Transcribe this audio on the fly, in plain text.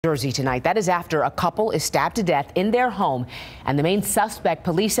Jersey tonight. That is after a couple is stabbed to death in their home, and the main suspect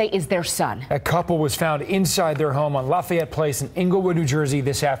police say is their son. A couple was found inside their home on Lafayette Place in Englewood, New Jersey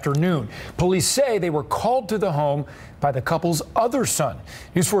this afternoon. Police say they were called to the home by the couple's other son.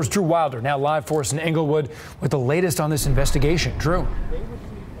 News 4's Drew Wilder now live for us in Englewood with the latest on this investigation. Drew.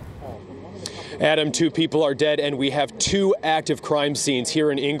 Adam, 2 people are dead, and we have 2 active crime scenes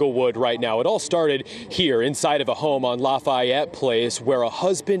here in Englewood right now. It all started here inside of a home on Lafayette Place where a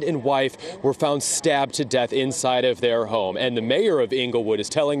husband and wife were found stabbed to death inside of their home. And the mayor of Englewood is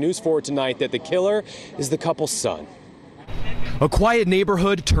telling News 4 tonight that the killer is the couple's son. A quiet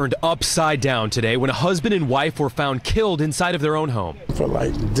neighborhood turned upside down today when a husband and wife were found killed inside of their own home. For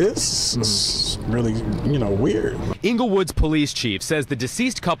like this is really, weird. Englewood's police chief says the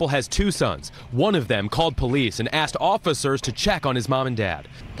deceased couple has 2 sons. One of them called police and asked officers to check on his mom and dad.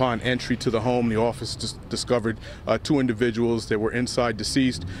 Upon entry to the home, the office discovered 2 individuals that were inside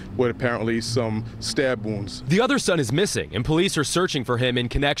deceased with apparently some stab wounds. The other son is missing, and police are searching for him in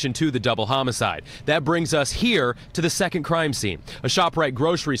connection to the double homicide. That brings us here to the second crime scene, a ShopRite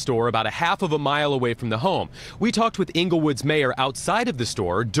grocery store about a half of a mile away from the home. We talked with Englewood's mayor outside of the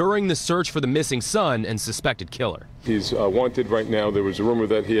store during the search for the missing son and suspected killer. He's wanted right now. There was a rumor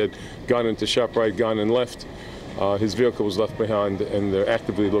that he had gone into ShopRite, gone and left. His vehicle was left behind, and they're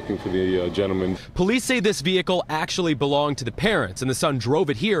actively looking for the gentleman. Police say this vehicle actually belonged to the parents, and the son drove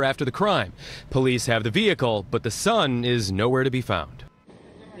it here after the crime. Police have the vehicle, but the son is nowhere to be found.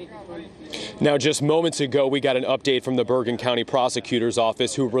 Now, just moments ago, we got an update from the Bergen County Prosecutor's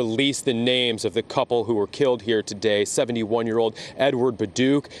Office, who released the names of the couple who were killed here today, 71-year-old Edward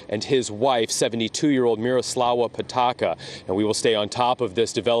Baduk and his wife, 72-year-old Miroslava Pataka. And we will stay on top of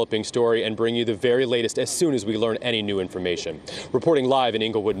this developing story and bring you the very latest as soon as we learn any new information. Reporting live in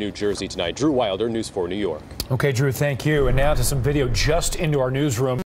Englewood, New Jersey tonight, Drew Wilder, News 4 New York. Okay, Drew, thank you. And now to some video just into our newsroom.